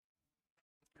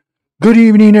Good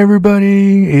evening,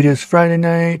 everybody. It is Friday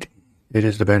night. It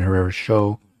is the Ben Herrera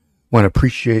Show. Want to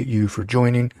appreciate you for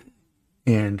joining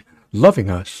and loving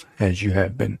us as you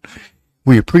have been.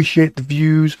 We appreciate the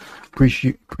views,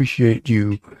 appreciate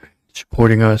you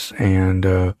supporting us, and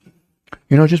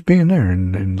just being there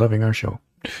and loving our show.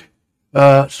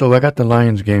 So I got the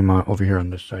Lions game over here on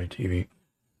this side TV.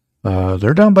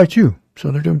 They're down by 2,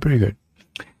 so they're doing pretty good.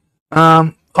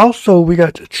 Also, we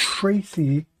got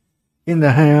Tracy in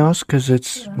the house because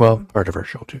it's, part of our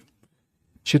show too.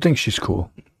 She thinks she's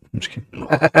cool. I'm just kidding.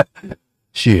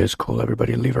 She is cool,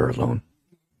 everybody. Leave her alone.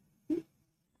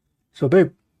 So,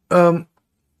 babe, I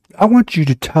want you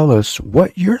to tell us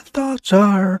what your thoughts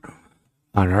are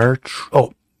on our...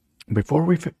 before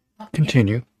we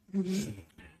continue,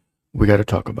 we got to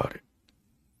talk about it.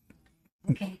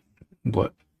 Okay.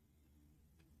 What?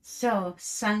 So,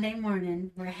 Sunday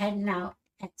morning, we're heading out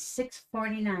at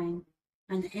 6:49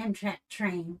 on the Amtrak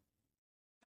train.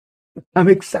 I'm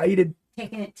excited.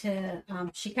 Taking it to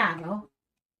Chicago.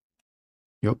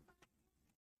 Yep.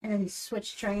 And then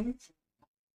switch trains.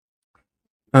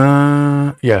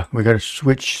 Yeah, we got to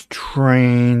switch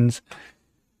trains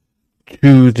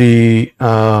to the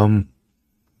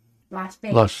Las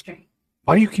Vegas train.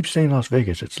 Why do you keep saying Las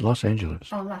Vegas? It's Los Angeles.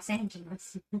 Oh, Los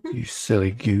Angeles. You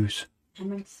silly goose. I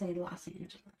meant to say Los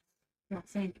Angeles.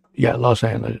 Los Angeles. Yeah, Los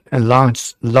Angeles. And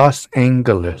Los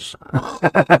Angeles.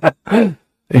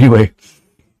 Anyway.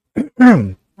 Los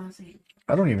Angeles.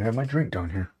 I don't even have my drink down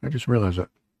here. I just realized that.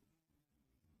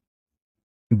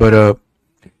 But,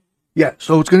 yeah,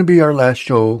 so it's going to be our last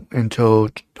show until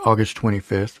August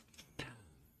 25th.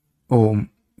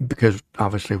 Because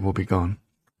obviously we'll be gone.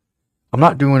 I'm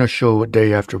not doing a show a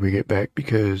day after we get back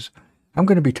because I'm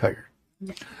going to be tired.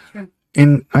 Yeah, sure.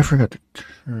 And I forgot to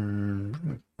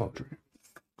turn...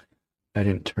 I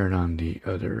didn't turn on the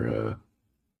other,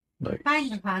 If I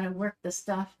knew how to work the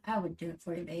stuff, I would do it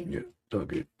for you, baby. Yeah, it's all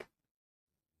good.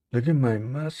 Look at my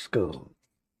muscle.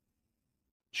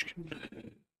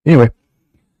 Anyway,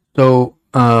 so,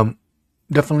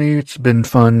 definitely it's been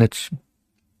fun. I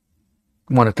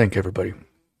want to thank everybody,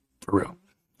 for real.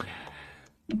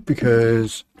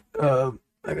 Because, I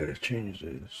gotta change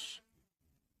this.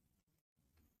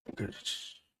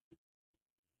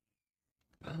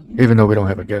 Even though we don't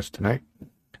have a guest tonight.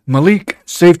 Malik,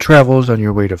 safe travels on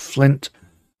your way to Flint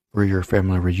for your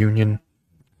family reunion.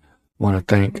 Want to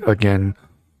thank again.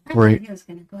 I thought he was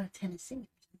going to go to Tennessee.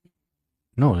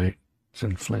 No, it's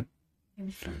in Flint.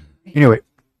 Anyway,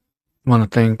 want to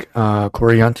thank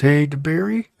Coriante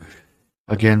DeBerry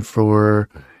again for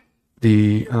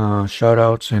the shout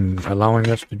outs and allowing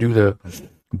us to do the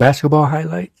basketball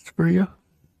highlights for you.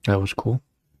 That was cool.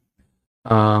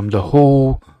 The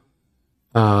whole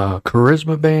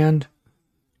Charisma band,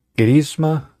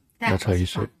 Charisma, that's how you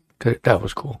say it. That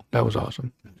was cool. That was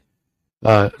awesome.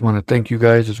 I want to thank you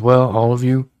guys as well, all of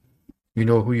you. You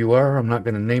know who you are. I'm not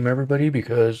going to name everybody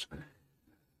because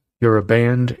you're a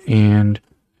band and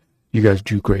you guys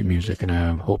do great music, and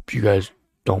I hope you guys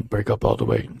don't break up all the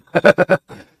way.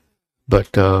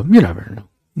 But you never know.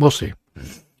 We'll see.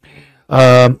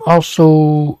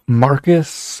 Also,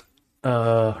 Marcus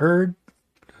Hurd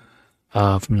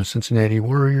from the Cincinnati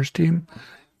Warriors team.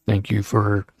 Thank you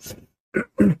for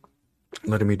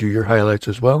letting me do your highlights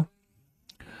as well.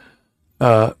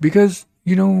 Because,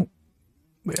 I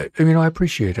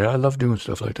appreciate it. I love doing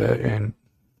stuff like that. And,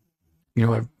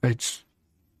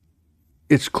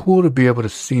 it's cool to be able to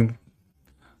see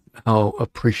how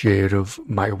appreciative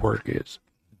my work is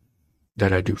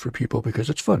that I do for people because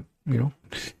it's fun,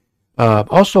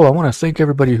 Also, I want to thank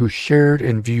everybody who shared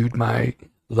and viewed my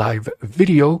live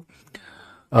video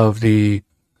of the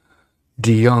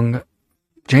James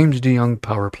DeYoung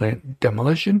power plant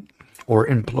demolition or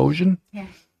implosion. Yeah.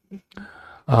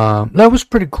 That was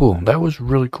pretty cool. That was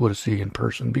really cool to see in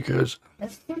person because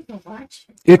That's good to watch.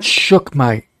 it shook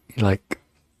my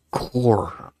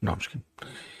core. No, I'm just kidding.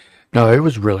 No, it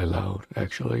was really loud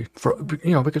actually.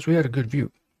 Because we had a good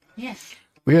view. Yes.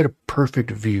 We had a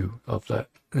perfect view of that.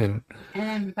 And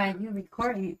then by you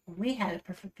recording it, we had a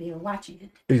perfect view of watching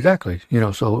it. Exactly.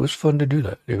 So it was fun to do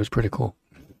that. It was pretty cool.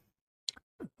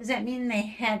 Does that mean they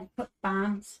had put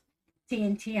bombs,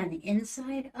 TNT, on the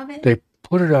inside of it? They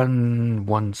put it on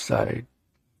one side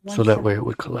so that way it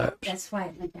would collapse. That's why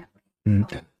it went that way.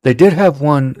 Mm. They did have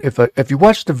one. If you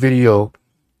watch the video,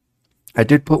 I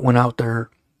did put one out there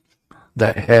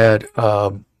that had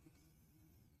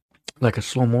like a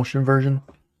slow motion version.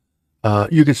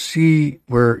 You could see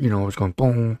where it was going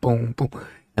boom, boom, boom,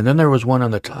 and then there was one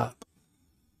on the top.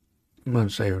 I'm gonna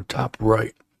say top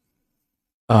right.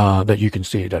 That you can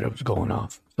see that it was going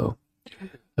off. So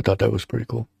I thought that was pretty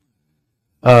cool.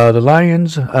 The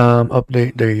Lions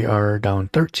update. They are down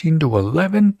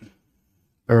 13-11,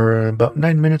 or about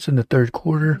 9 minutes in the third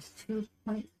quarter. 2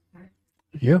 points.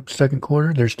 Yep, second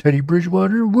quarter. There's Teddy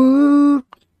Bridgewater. Woo!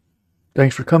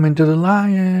 Thanks for coming to the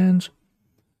Lions.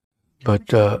 But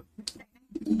that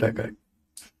guy,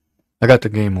 I got the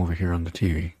game over here on the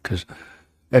TV because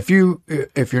if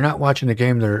you're not watching the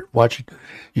game,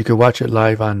 you can watch it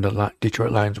live on the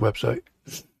Detroit Lions website.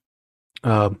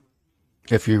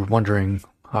 If you're wondering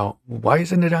why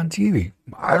isn't it on TV?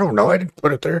 I don't know. I didn't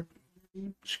put it there.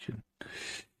 Just kidding.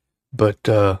 But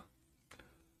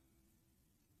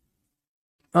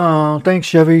oh, thanks,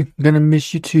 Chevy. Gonna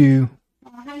miss you too.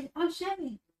 Oh,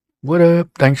 Chevy. What up?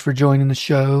 Thanks for joining the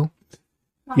show.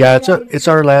 Oh, Yeah, Chevy. it's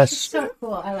our last. She's so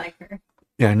cool. I like her.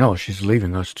 Yeah, I know she's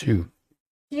leaving us too.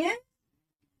 Yeah.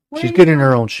 She's getting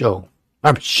her own show.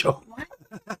 I'm show.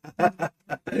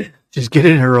 She's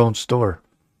getting her own store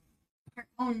Her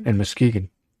own. in Muskegon.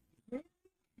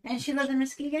 And she lives in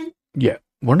Muskegon. Yeah,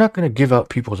 we're not going to give out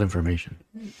people's information.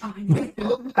 Oh, I know.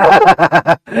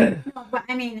 No, but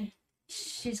I mean,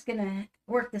 she's gonna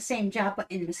work the same job, but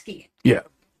in Muskegon. Yeah,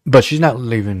 but she's not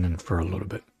leaving for a little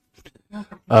bit.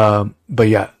 Okay. But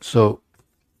yeah, so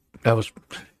that was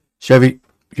Chevy.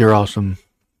 You're awesome.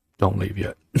 Don't leave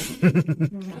yet.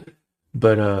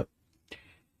 But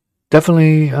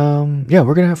definitely, yeah,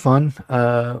 we're gonna have fun. It's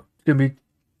gonna be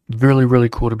really, really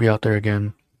cool to be out there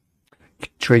again.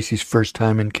 Tracy's first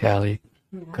time in Cali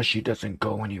because she doesn't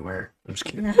go anywhere. I'm just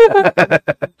kidding.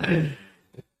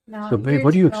 No, So, babe, years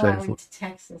what are you ago, excited I for? went to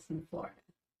Texas and Florida.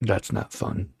 That's not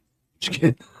fun. Just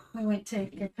kidding. We went to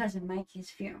your cousin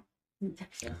Mikey's funeral in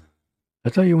Texas. I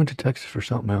thought you went to Texas for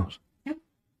something else.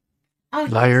 Oh,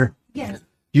 Liar. Yes.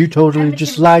 You I totally went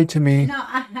just to- lied to me. No,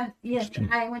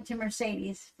 I went to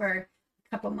Mercedes for a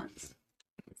couple months.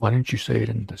 Why didn't you say it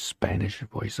in the Spanish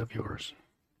voice of yours?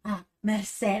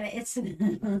 Mercedes.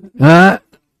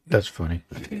 That's funny.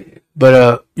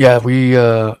 But yeah, we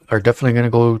are definitely gonna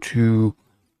go to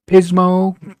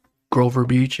Pismo, Grover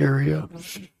Beach area.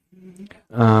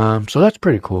 So that's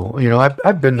pretty cool. You know,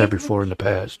 I've been there before in the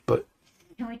past, but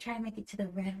Can we try to make it to the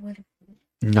Redwood?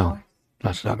 no,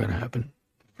 that's not gonna happen.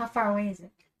 How far away is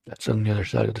it? That's on the other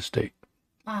side of the state.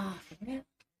 For real?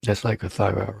 That's like a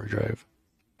 5-hour drive,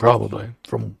 probably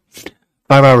from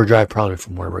 5-hour drive, probably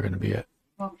from where we're gonna be at.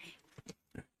 Okay.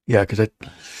 Yeah, because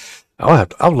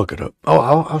I'll look it up. Oh,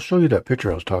 I'll show you that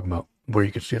picture I was talking about where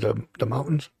you can see the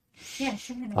mountains. Yeah,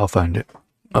 sure. I'll find it.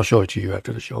 I'll show it to you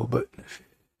after the show. But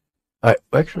I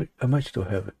might still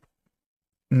have it.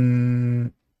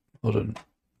 Hold on.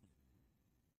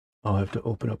 I'll have to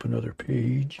open up another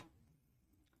page.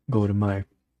 Go to my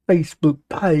Facebook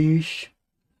page.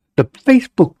 The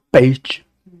Facebook page.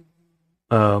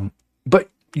 But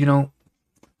you know,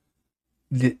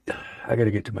 I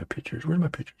gotta get to my pictures. Where's my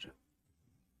pictures at?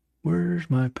 Where's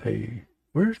my page?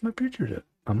 Where's my pictures at?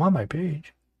 I'm on my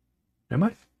page. Am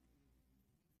I?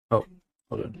 Oh,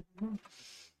 hold on.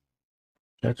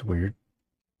 That's weird.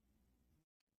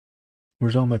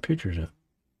 Where's all my pictures at?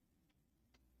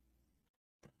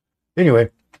 Anyway,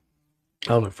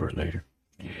 I'll look for it later.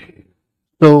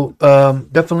 So,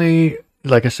 definitely,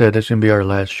 like I said, that's gonna be our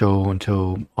last show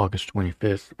until August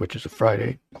 25th, which is a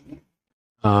Friday.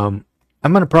 I'm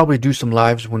gonna probably do some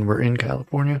lives when we're in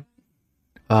California.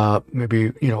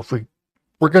 Maybe, you know, if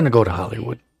we're gonna go to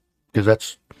Hollywood because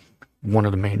that's one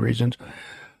of the main reasons.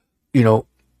 You know,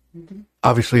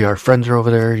 obviously our friends are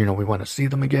over there. You know, we want to see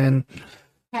them again.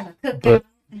 Have a cookout. But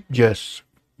yes,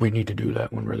 we need to do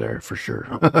that when we're there for sure.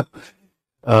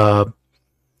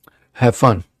 Have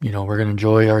fun. You know, we're gonna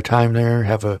enjoy our time there.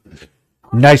 Have a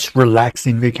nice,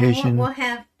 relaxing vacation. We'll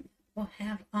have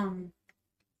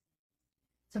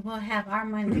so we'll have our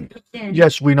money put in.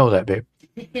 Yes, we know that, babe.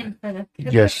 In for the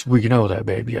cookout. Yes, we know that,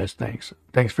 babe. Yes, thanks.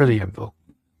 Thanks for the info.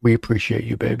 We appreciate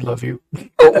you, babe. Love you.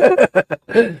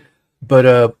 But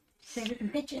So we can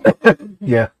pitch it.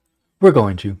 yeah, we're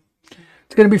going to.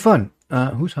 It's gonna be fun.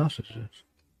 Whose house is this?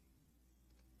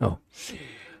 Oh,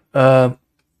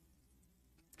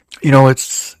 you know,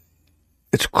 it's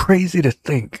crazy to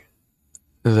think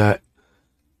that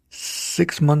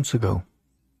 6 months ago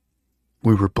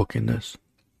we were booking this.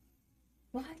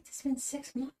 What? It's been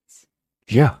 6 months.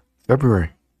 Yeah,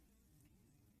 February.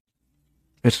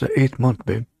 It's the 8th month,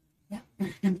 babe. Yep.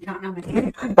 I'm counting on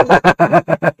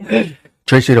my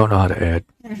Tracy don't know how to add.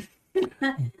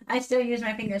 I still use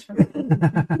my fingers for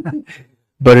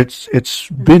But it's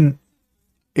been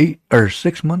 8 or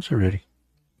 6 months already.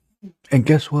 And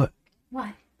guess what?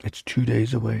 What? It's 2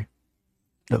 days away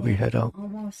that we head out.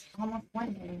 Almost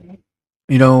 1 day, right?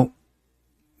 You know,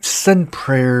 send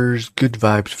prayers, good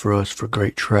vibes for us, for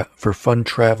for fun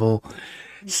travel.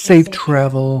 safe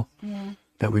travel, Yeah.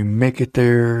 that we make it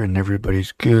there and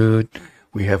everybody's good.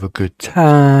 We have a good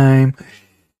time.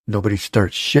 Nobody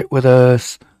starts shit with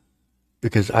us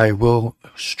because I will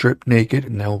strip naked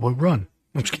and they will run.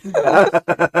 I'm just kidding.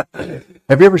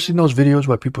 Have you ever seen those videos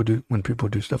what people do when people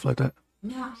do stuff like that?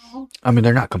 No. I mean,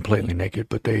 they're not completely naked,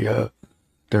 but they're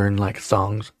in like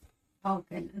thongs. Oh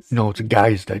goodness. No, it's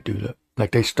guys that do that.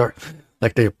 Like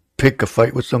they pick a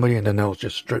fight with somebody and then they'll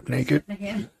just strip naked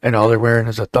Again. and all they're wearing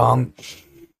is a thong.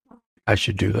 I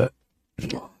should do that.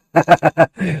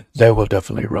 They will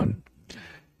definitely run.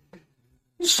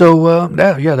 So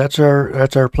that's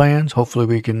our plans. Hopefully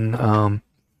we can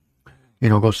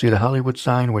go see the Hollywood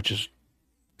sign, which is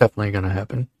definitely going to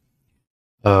happen.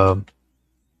 I'm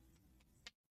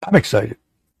excited.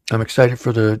 I'm excited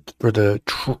for the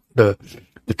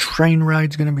train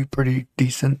ride's going to be pretty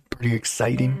decent, pretty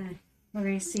exciting. Yeah. We're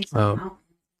going to see some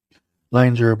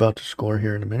Lions are about to score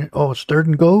here in a minute. Oh, it's 3rd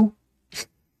and goal.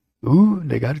 Ooh,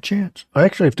 they got a chance.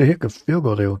 Actually, if they hit a field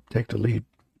goal, they'll take the lead.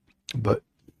 But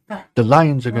the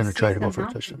Lions are going to try to go for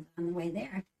a touchdown. On the way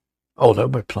there. Oh, there'll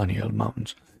be plenty of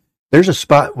mountains. There's a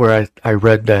spot where I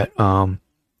read that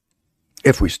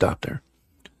if we stop there,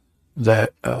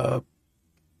 that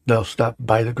they'll stop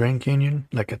by the Grand Canyon,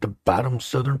 like at the bottom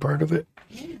southern part of it.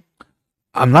 Yeah.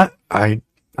 I'm not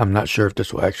sure if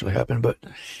this will actually happen, but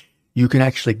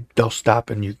they'll stop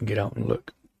and you can get out and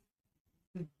look.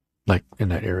 Like in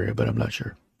that area, but I'm not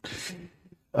sure.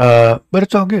 But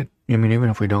it's all good. I mean, even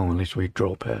if we don't, at least we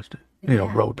drove past it.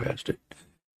 Rode past it.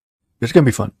 It's gonna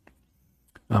be fun.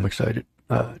 I'm excited.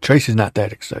 Tracy's not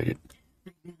that excited.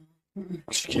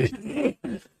 Just kidding.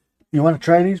 You want to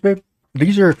try these, babe?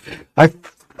 These are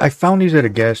I found these at a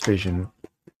gas station.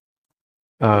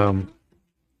 And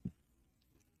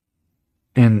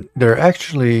they're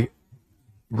actually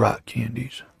rock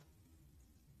candies.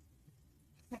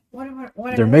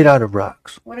 What They're made out of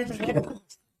rocks. What are the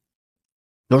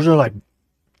Those are like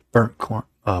burnt corn,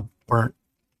 burnt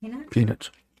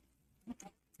peanuts.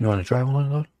 You want to try one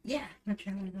of those? Yeah, I'll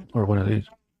try one of those. Or one of these?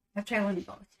 I'll try one of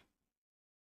both.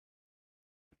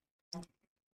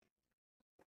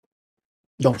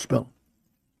 Don't spill.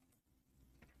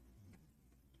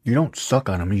 You don't suck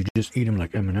on them. You just eat them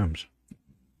like M&Ms.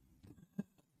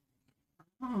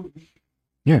 Oh.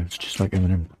 Yeah, it's just like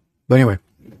M&Ms. But anyway,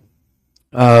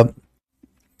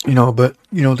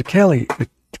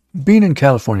 being in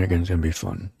California again is gonna be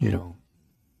fun,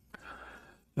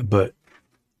 But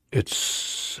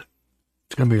it's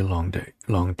gonna be a long day,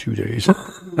 long 2 days.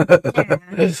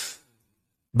 Yeah.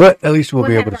 But at least we'll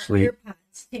be able to sleep.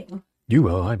 Too. You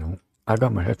will, I know. I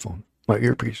got my headphone, my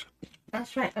earpiece.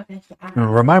 That's right. Okay. So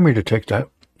Remind me to take the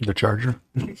charger.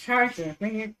 the charger.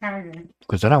 Bring your charger.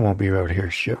 Because then I won't be able to hear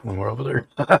shit when we're over there.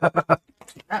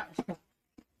 Oh.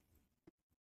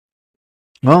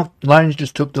 Well, Lions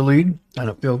just took the lead on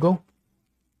a field goal.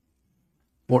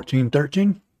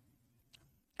 14-13.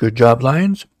 Good job,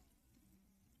 Lions.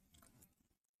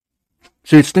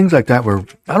 See, it's things like that where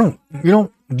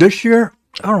this year,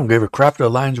 I don't give a crap if the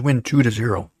Lions win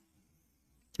 2-0.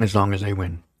 As long as they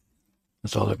win.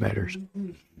 That's all that matters.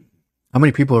 How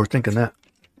many people are thinking that?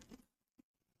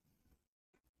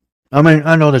 I mean,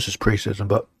 I know this is preseason,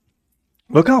 but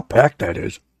look how packed that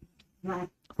is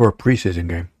for a preseason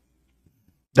game.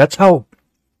 That's how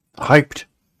hyped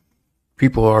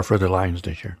people are for the Lions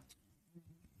this year.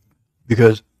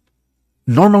 Because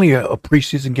normally a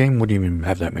preseason game wouldn't even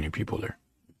have that many people there.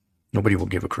 Nobody will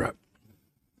give a crap.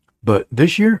 But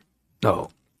this year, no,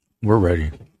 we're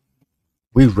ready.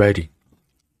 We ready.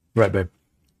 Right, babe?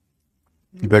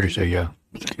 You better say yeah.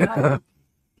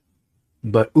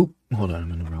 But, hold on,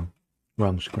 I'm in the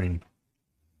wrong screen.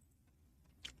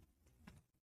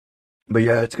 But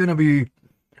yeah, it's going to be,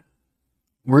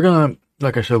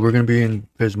 like I said, we're going to be in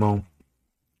Pismo.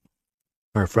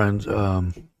 Our friends,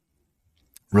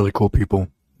 really cool people.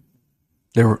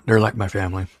 They're like my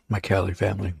family, my Cali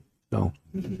family. So,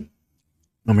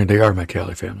 I mean, they are my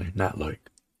Cali family, not like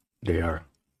they are.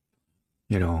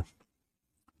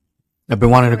 I've been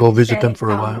wanting to go visit them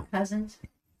for a while. Cousins?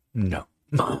 No,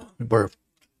 we're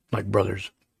like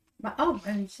brothers. Oh,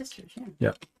 and sisters. Yeah.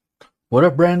 Yeah. What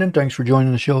up, Brandon? Thanks for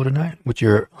joining the show tonight with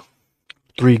your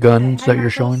 3 guns that you're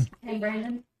showing. Hey,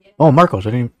 Brandon. Oh, Marcos.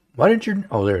 Why didn't you?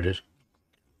 Oh, there it is.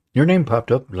 Your name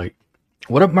popped up. Like,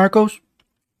 what up, Marcos?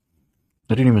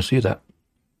 I didn't even see that.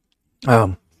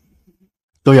 So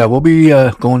yeah, we'll be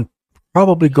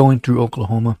probably going through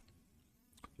Oklahoma,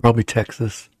 probably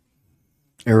Texas,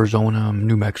 Arizona,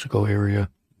 New Mexico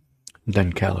area,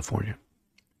 then California.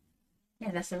 Yeah,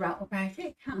 that's the route we'll probably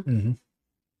take, huh? Mm-hmm.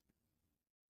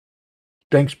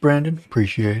 Thanks, Brandon.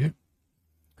 Appreciate it.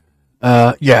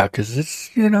 Yeah, because it's,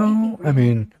 I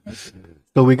mean,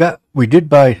 so we did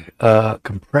buy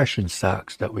compression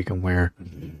socks that we can wear.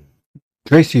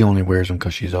 Tracy only wears them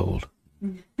because she's old.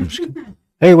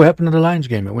 Hey, what happened to the Lions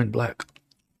game? It went black.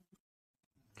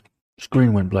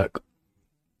 Screen went black.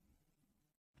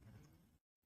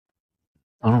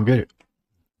 I don't get it.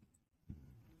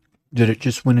 Did it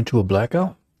just went into a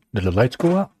blackout? Did the lights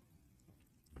go out?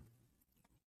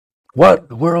 What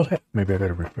the world? Maybe I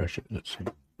gotta refresh it. Let's see.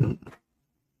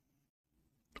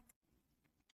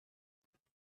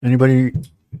 Anybody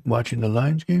watching the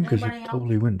Lions game? Because it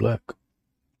totally went black.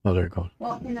 Oh, there it goes.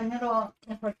 Well, in the middle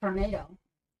of a tornado.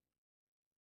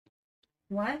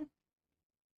 What?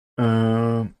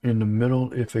 In the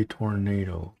middle, if a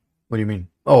tornado. What do you mean?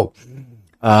 Oh,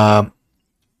 I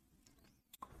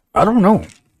don't know.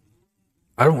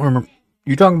 I don't remember.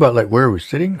 You talking about like where we're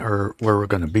sitting or where we're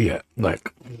gonna be at,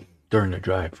 like during the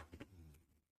drive?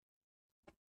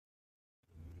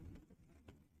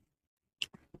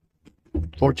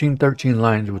 14-13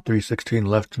 Lions with 3:16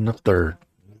 left in the third.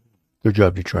 Good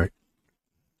job, Detroit.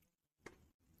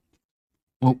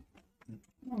 Oh,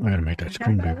 I gotta make that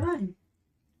screen bigger. I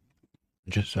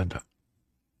just said that.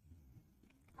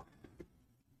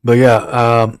 But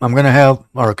yeah, I'm gonna have,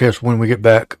 or I guess when we get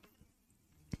back,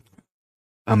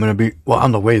 I'm gonna be, well,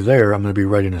 on the way there, I'm gonna be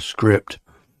writing a script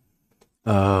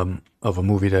of a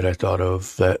movie that I thought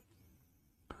of that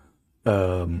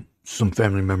some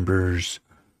family members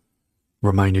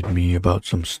reminded me about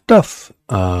some stuff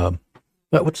that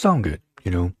would sound good,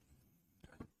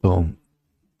 So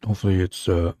hopefully it's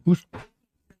who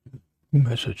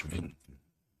messaged me?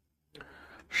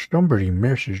 Somebody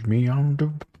messaged me on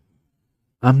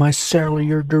my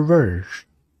cellular device.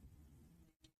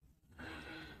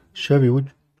 Chevy,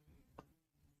 would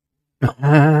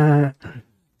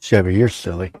Chevy, you're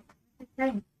silly.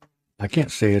 I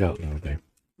can't say it out loud, babe.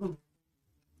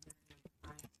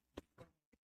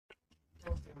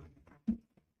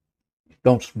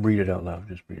 Don't read it out loud,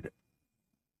 just read it.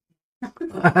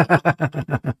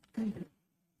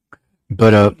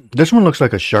 But this one looks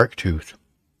like a shark tooth.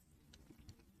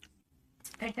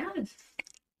 It does.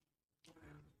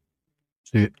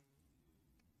 See it?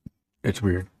 It's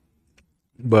weird.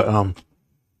 But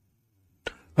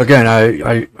again,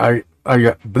 I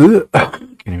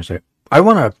can't even say it. I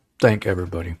want to thank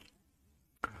everybody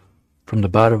from the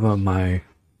bottom of my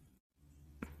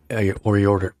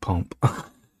aortic pump.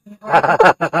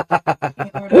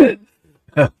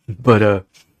 But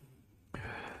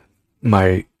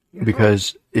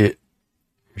because it,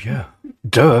 yeah,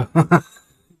 duh.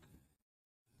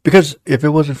 Because if it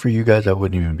wasn't for you guys, I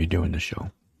wouldn't even be doing the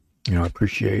show. I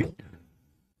appreciate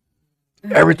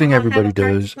everything everybody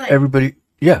does. Everybody,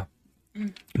 yeah.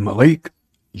 Malik,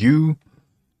 you,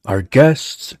 our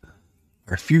guests,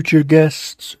 our future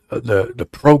guests, the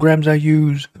programs I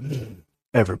use,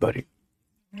 everybody.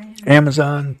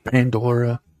 Amazon,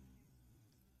 Pandora.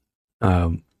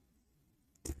 Who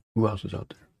else is out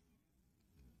there?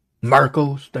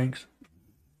 Marcos, thanks.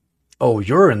 Oh,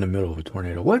 you're in the middle of a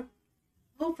tornado. What?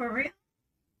 Oh, for real?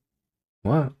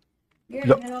 What? You're in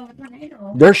the middle of a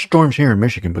tornado. There's storms here in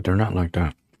Michigan, but they're not like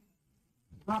that.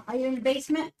 Are you in the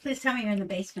basement? Please tell me you're in the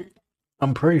basement.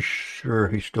 I'm pretty sure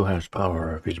he still has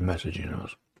power if he's messaging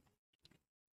us.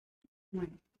 Right.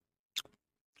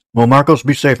 Well, Marcos,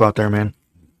 be safe out there, man.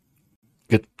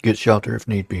 Get shelter if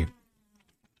need be.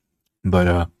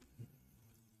 But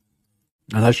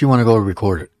unless you want to go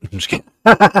record it, I'm just kidding.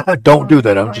 Don't do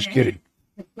that. I'm just kidding.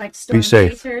 Like storm be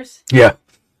safe. Chasers? Yeah,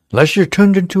 unless you're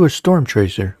turned into a storm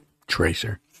tracer.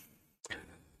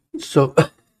 So,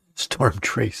 storm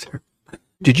tracer.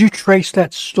 Did you trace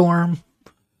that storm?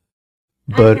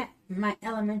 But my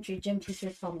elementary gym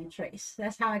teacher called me Trace.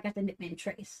 That's how I got the nickname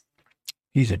Trace.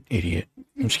 He's an idiot.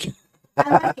 I'm just kidding. I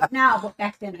like it now, but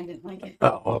back then I didn't like it.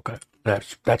 Oh, okay.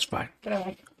 That's fine. But I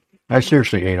like it. I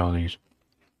seriously ate all these.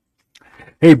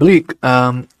 Hey, Bleak.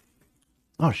 Oh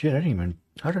shit! I didn't even.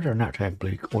 How did I not tag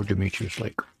Bleak or Demetrius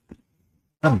Lake?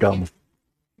 I'm dumb.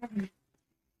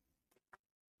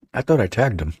 I thought I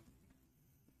tagged him.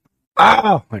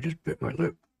 Ow! I just bit my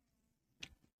lip.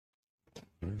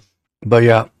 But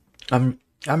yeah, I'm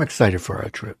excited for our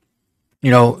trip.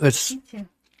 It's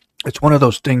one of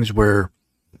those things where,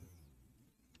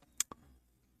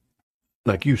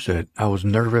 like you said, I was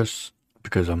nervous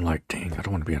because I'm like, dang, I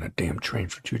don't want to be on a damn train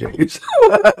for 2 days.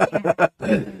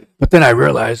 But then I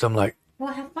realized I'm like, we'll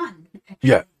have fun.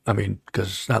 Yeah, I mean, because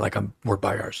it's not like we're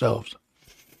by ourselves.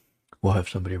 We'll have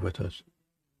somebody with us.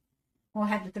 We'll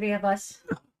have the three of us.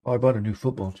 Oh, I bought a new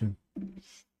football too.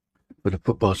 For the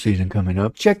football season coming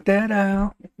up. Check that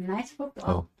out. Nice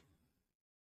football.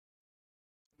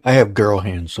 I have girl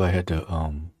hands, so I had to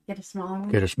Get a smaller one.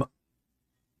 get a small.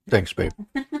 Thanks, babe.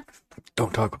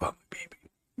 Don't talk about my baby.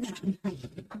 No,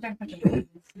 I'm talking about your hands.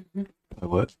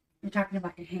 What? You're talking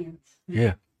about your hands.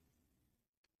 Yeah.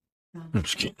 Oh. I'm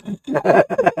just kidding.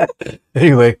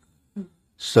 Anyway,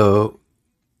 so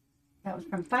That was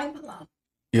from Five Below.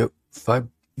 yep, five.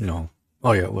 No.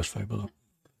 Oh yeah, it was Five Below.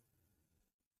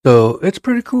 So it's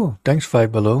pretty cool. Thanks,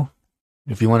 Five Below.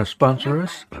 If you want to sponsor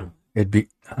us, it'd be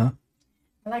I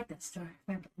like that store.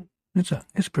 Five Below.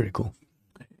 It's pretty cool.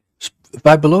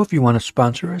 Five Below, if you want to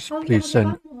sponsor us, Oh, please yeah,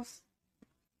 send. the bubbles.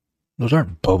 Those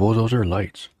aren't bubbles; those are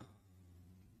lights.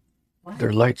 What?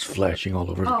 They're lights flashing all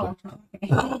over the Oh,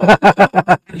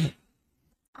 place.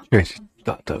 Tracy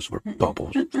thought those were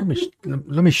bubbles. Let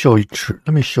me show you.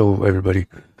 Let me show everybody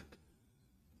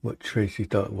what Tracy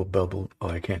thought were bubbles. Oh,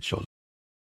 I can't show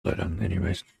that on.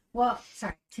 Anyways, well,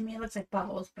 sorry. To me, it looks like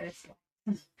bubbles, but it's.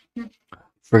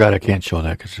 forgot I can't show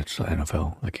that because it's the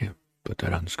NFL. I can't put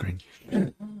that on the screen.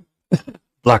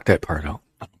 Block that part out.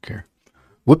 I don't care.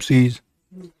 Whoopsies.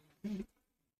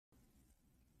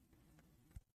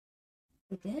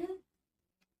 It did?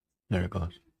 There it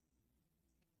goes.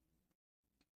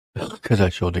 Because I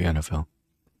showed the NFL.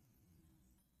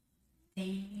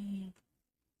 Dang.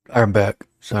 I'm back.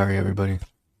 Sorry, everybody.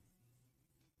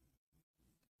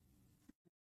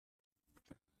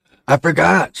 I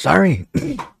forgot. Sorry.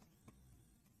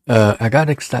 I got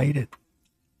excited.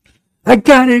 And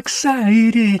I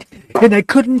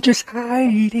couldn't just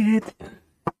hide it.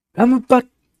 I'm about.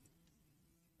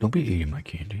 Don't be eating my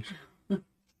candies.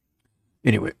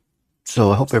 Anyway,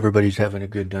 so I hope everybody's having a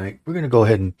good night. We're going to go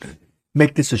ahead and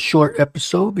make this a short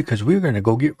episode because we're going to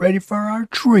go get ready for our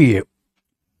trip.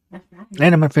 That's right.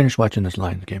 And I'm going to finish watching this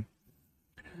Lions game.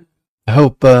 I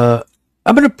hope, I'm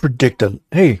going to predict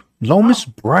hey, Lomas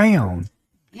Brown.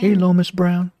 Hey, Lomas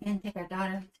Brown. And take our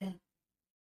daughter to.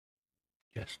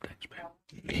 Yes, thanks,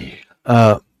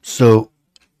 babe. So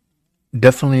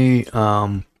definitely,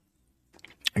 I'm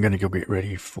going to go get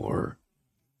ready for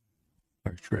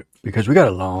our trip because we got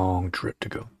a long trip to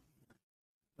go.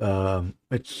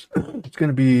 It's going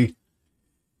to be,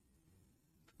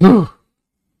 it's going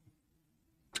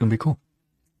to be cool.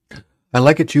 I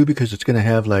like it too because it's going to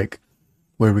have like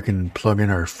where we can plug in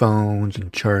our phones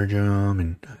and charge them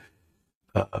and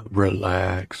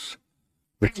relax,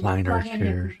 recline our Plug in your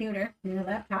chairs. computer, your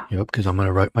laptop. Yep, because I'm going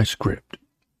to write my script.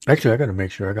 Actually, I got to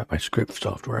make sure I got my script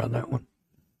software on that one.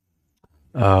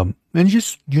 And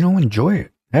just, enjoy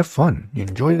it. Have fun. You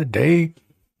enjoy the day.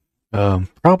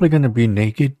 Probably going to be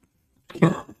naked.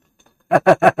 Wouldn't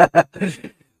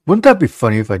that be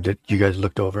funny if you guys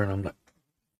looked over and I'm like,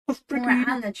 We're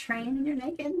on the train and you're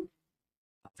naked.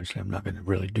 obviously I'm not going to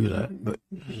really do that,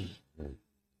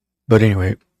 but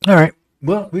anyway. All right.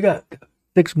 Well, we got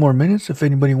 6 more minutes if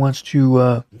anybody wants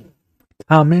to,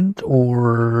 comment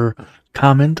or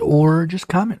just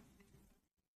comment.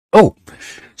 Oh,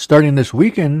 starting this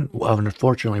weekend, well,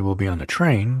 unfortunately we'll be on the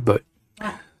train, but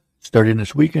starting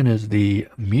this weekend is the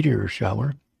meteor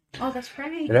shower. Oh, that's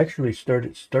right. It actually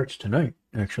starts tonight,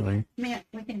 actually. Man,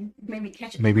 we can maybe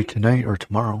catch it. Maybe tonight or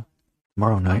tomorrow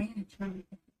night. Oh,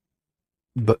 yeah,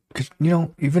 But, because,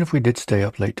 even if we did stay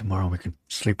up late tomorrow, we could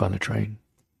sleep on the train.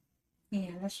 yeah,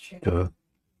 that's true.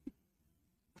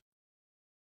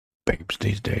 Babes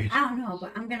these days. I don't know,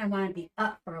 but I'm going to want to be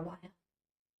up for a while.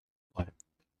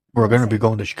 We're going to be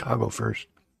going to Chicago first.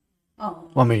 Oh.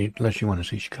 Well, I mean, unless you want to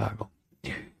see Chicago.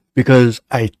 Because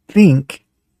I think,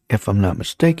 if I'm not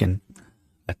mistaken,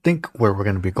 I think where we're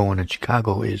going to be going in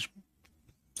Chicago is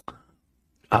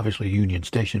obviously Union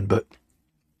Station, but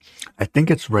I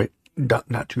think it's right,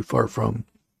 not too far from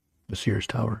the Sears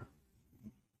Tower.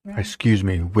 Right. Excuse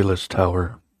me, Willis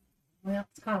Tower. Well,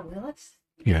 it's called Willis?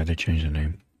 Yeah, they changed the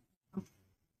name.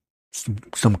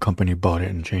 Some company bought it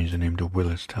and changed the name to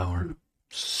Willis Tower.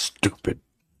 Stupid.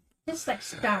 Just like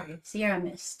Star. Sierra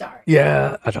Mist Star.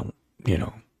 Yeah, I don't,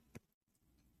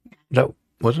 That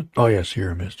was it? Oh, yeah,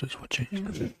 Sierra Mist is what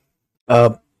changed.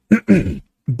 Mm-hmm.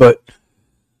 But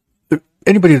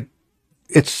anybody,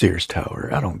 it's Sears Tower.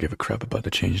 I don't give a crap about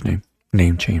the change name.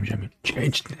 Name change, I mean.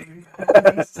 Change name.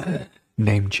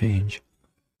 Name change.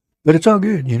 But it's all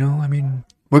good, I mean,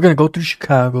 we're going to go through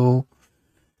Chicago.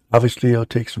 Obviously, I'll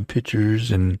take some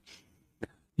pictures and,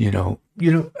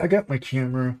 I got my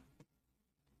camera.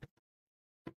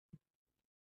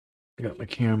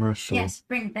 So Yes,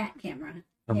 bring that camera.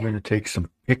 I'm going to take some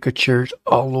pictures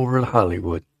all over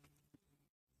Hollywood.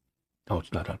 Oh,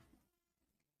 it's not on.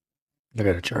 I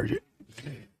got to charge it.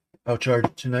 I'll charge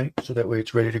it tonight so that way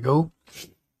it's ready to go.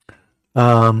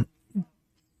 And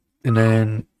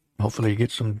then hopefully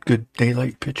get some good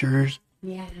daylight pictures.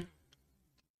 Yeah.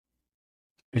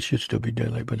 It should still be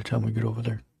daylight by the time we get over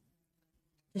there.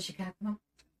 To Chicago?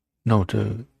 No,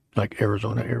 to like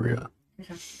Arizona area.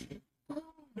 Okay.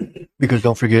 Because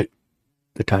don't forget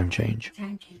the time change.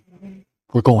 Time change.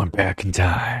 We're going back in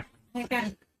time.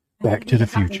 Back to the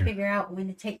future. Figure out when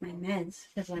to take my meds,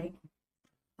 because like.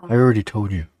 I already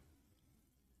told you.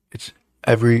 It's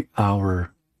every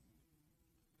hour.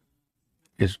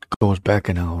 It goes back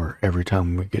an hour every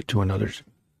time we get to another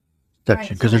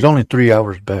section. Because there's only 3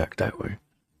 hours back that way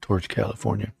towards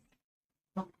California.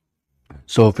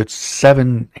 So if it's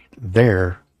 7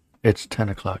 there, it's 10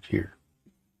 o'clock here.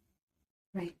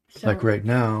 Right. So like right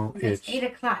now, it's 8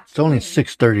 o'clock. It's only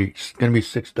 6:30. It's gonna be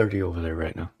 6:30 over there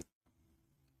right now.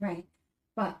 Right,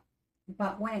 but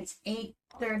when it's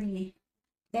 8:30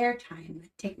 their time, I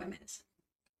take my medicine.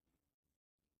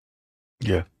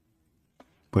 Yeah.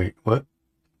 Wait, what?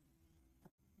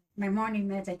 My morning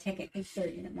meds I take at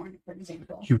 8:30 in the morning, for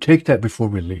example. You take that before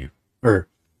we leave, or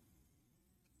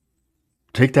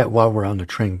take that while we're on the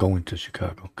train going to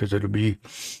Chicago, because it'll be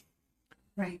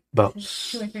about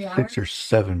 2 or 3 hours? 6 or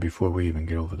 7 before we even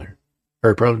get over there,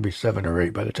 or it'll probably be 7 or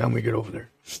 8 by the time we get over there,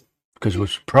 because we'll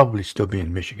probably still be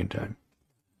in Michigan time.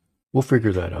 We'll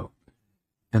figure that out,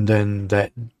 and then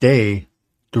that day,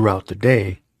 throughout the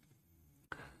day,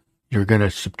 you're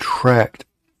gonna subtract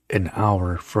an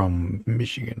hour from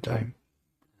Michigan time.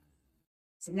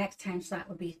 So next time slot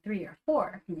would be 3 or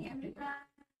 4 in the afternoon.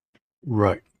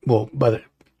 Right. Well, by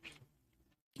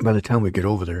the time we get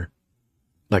over there,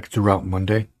 like throughout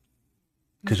Monday,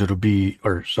 because it'll be,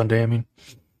 or Sunday, I mean,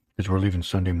 because we're leaving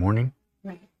Sunday morning.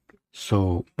 Right.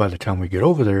 So by the time we get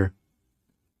over there,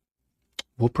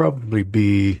 we'll probably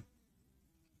be,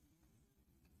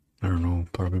 I don't know,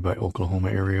 probably by Oklahoma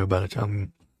area by the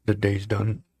time the day's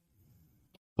done.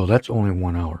 So that's only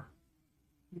 1 hour.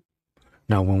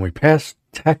 Now, when we pass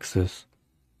Texas,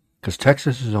 because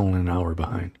Texas is only an hour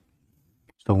behind.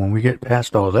 So when we get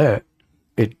past all that,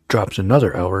 it drops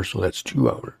another hour, so that's 2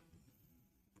 hours.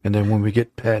 And then when we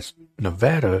get past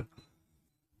Nevada,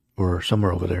 or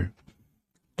somewhere over there,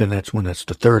 then that's when that's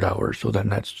the 3rd hour, so then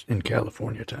that's in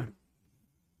California time.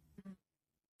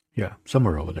 Yeah,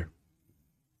 somewhere over there.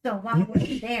 So while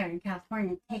we're there in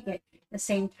California, take it the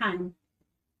same time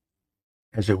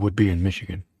as it would be in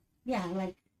Michigan. Yeah,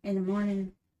 like in the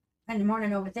morning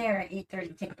over there at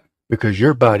 8:30. Take it. Because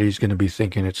your body's going to be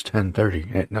thinking it's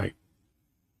 10:30 at night.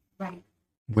 Right.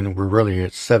 When we're really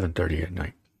at 7:30 at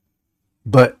night.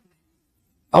 But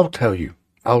I'll tell you.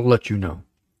 I'll let you know.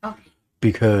 Okay.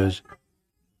 Because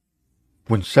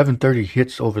when 7:30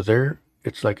 hits over there,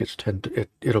 it's like it's 10.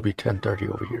 It'll be 10:30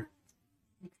 over here.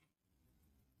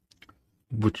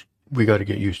 Which we got to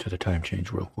get used to the time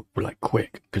change real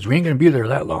quick, because we ain't gonna be there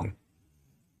that long.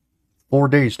 4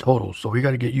 days total, so we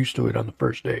got to get used to it on the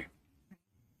first day.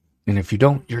 And if you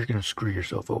don't, you're gonna screw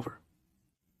yourself over.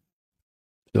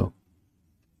 So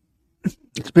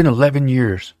it's been 11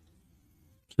 years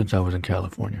since I was in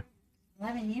California.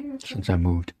 11 years since I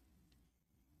moved.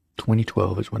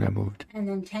 2012 is when I moved. And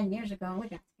then 10 years ago, we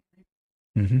got.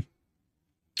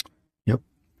 Yep.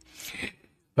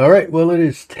 All right. Well, it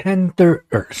is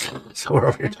 10:30. So we're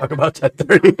over here talking about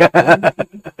 10:30.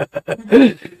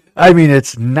 I mean,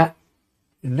 it's not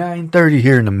 9:30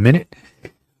 here in a minute.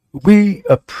 We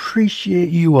appreciate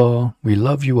you all. We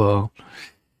love you all.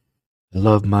 I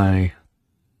love my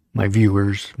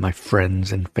viewers, my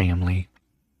friends and family.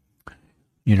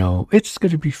 You know, it's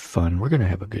going to be fun. We're going to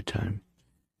have a good time.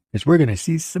 Because we're going to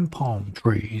see some palm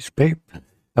trees, babe.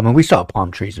 I mean, we saw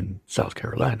palm trees in South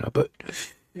Carolina, but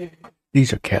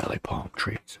these are Cali palm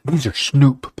trees. These are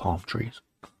Snoop palm trees.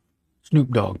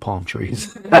 Snoop Dogg palm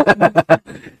trees.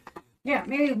 Yeah,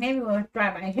 maybe we'll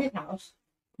drive by his house.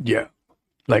 Yeah.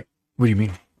 Like, what do you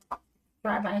mean?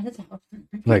 Drive by his house.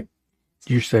 Like,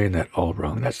 you're saying that all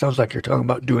wrong. That sounds like you're talking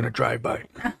about doing a drive-by.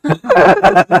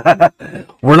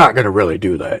 We're not going to really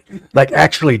do that. Like,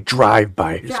 actually drive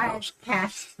by his house.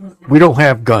 Past. We don't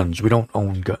have guns. We don't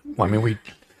own guns. Well,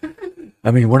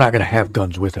 we're not going to have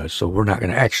guns with us, so we're not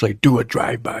going to actually do a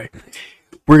drive-by.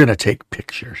 We're going to take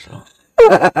pictures.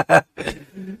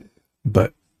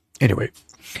 But anyway.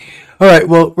 All right,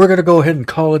 well, we're going to go ahead and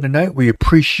call it a night. We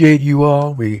appreciate you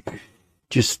all. We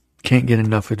just can't get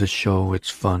enough of the show.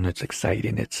 It's fun. It's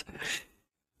exciting.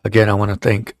 Again, I want to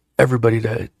thank everybody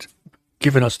that's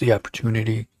given us the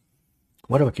opportunity.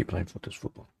 Why do I keep playing with this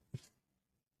football?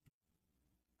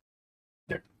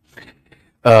 There.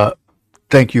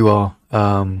 Thank you all.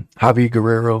 Javi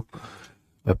Guerrero,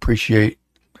 appreciate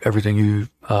everything you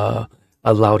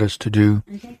allowed us to do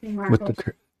with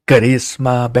the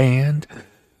Charisma Band.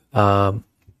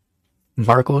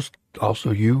 Marcos,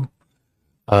 also you.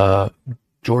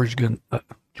 George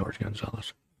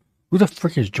Gonzalez. Who the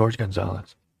frick is George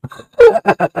Gonzalez?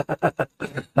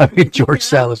 I mean, George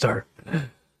Salazar.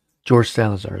 George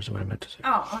Salazar is what I meant to say.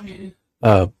 Oh, okay.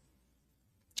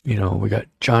 We got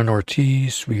John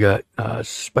Ortiz. We got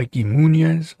Spiky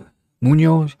Munoz.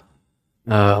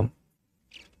 Oh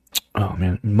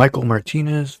man, Michael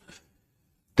Martinez.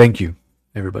 Thank you,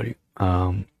 everybody.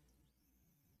 Oh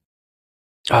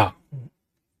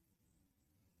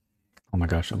my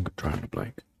gosh, I'm trying to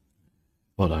blank.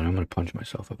 Hold on, I'm gonna punch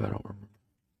myself if I don't remember.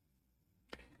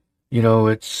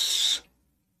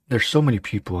 There's so many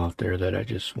people out there that I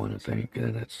just want to thank,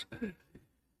 and it's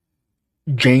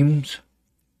James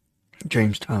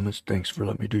Thomas. Thanks for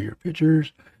letting me do your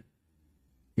pictures.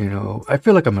 I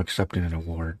feel like I'm accepting an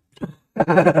award.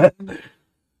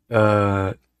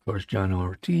 Of course, John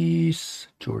Ortiz,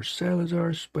 George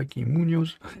Salazar, Spiky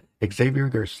Munoz, Xavier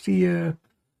Garcia,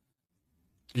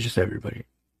 just everybody.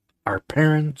 Our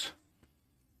parents,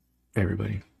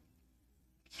 everybody.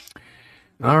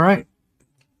 All right.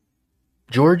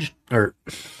 George, there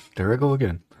I go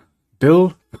again.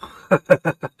 Bill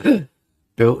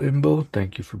Imbo,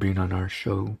 thank you for being on our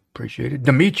show. Appreciate it.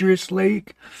 Demetrius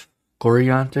Lake,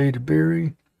 Coriante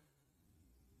DeBerry,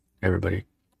 everybody.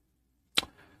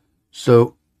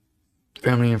 So,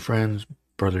 family and friends,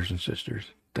 brothers and sisters,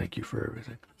 thank you for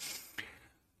everything.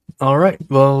 All right.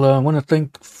 Well, I want to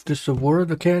thank this award,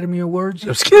 Academy Awards.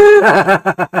 That's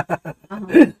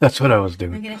what I was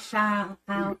doing. I'm going to shout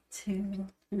out to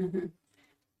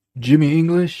Jimmy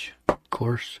English, of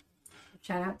course.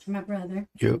 Shout out to my brother.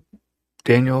 Yep.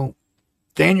 Daniel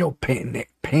Panic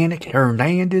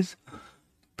Hernandez.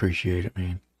 Appreciate it,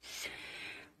 man.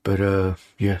 But,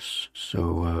 yes.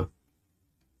 So,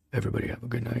 everybody have a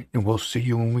good night. And we'll see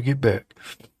you when we get back.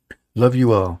 Love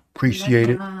you all. Appreciate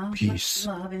it. Peace.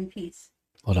 Love and peace.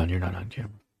 Hold on, you're not on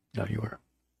camera. No, you are.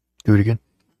 Do it again.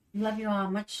 Love you all.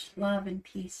 Much love and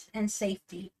peace and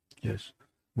safety. Yes.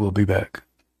 We'll be back.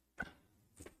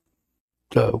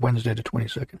 Wednesday the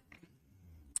 22nd.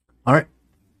 All right.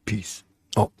 Peace.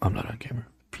 Oh, I'm not on camera.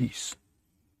 Peace.